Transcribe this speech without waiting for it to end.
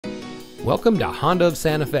Welcome to Honda of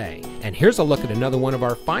Santa Fe, and here's a look at another one of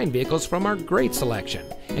our fine vehicles from our great selection.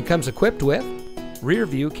 It comes equipped with rear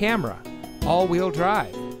view camera, all-wheel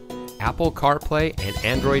drive, Apple CarPlay and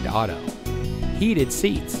Android Auto, heated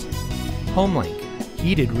seats, HomeLink,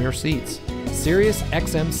 heated rear seats, Sirius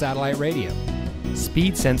XM satellite radio,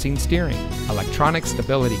 speed sensing steering, electronic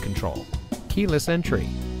stability control, keyless entry,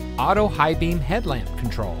 auto high beam headlamp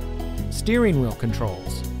control, steering wheel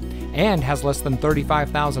controls, and has less than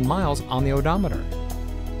 35,000 miles on the odometer.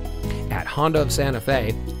 At Honda of Santa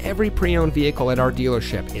Fe, every pre-owned vehicle at our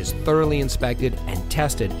dealership is thoroughly inspected and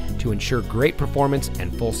tested to ensure great performance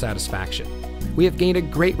and full satisfaction. We have gained a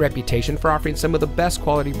great reputation for offering some of the best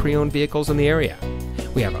quality pre-owned vehicles in the area.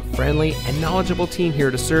 We have a friendly and knowledgeable team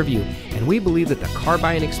here to serve you, and we believe that the car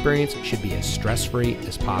buying experience should be as stress-free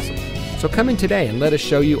as possible. So come in today and let us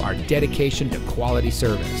show you our dedication to quality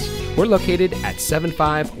service. We're located at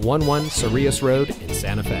 7511 Cerrillos Road in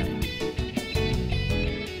Santa Fe.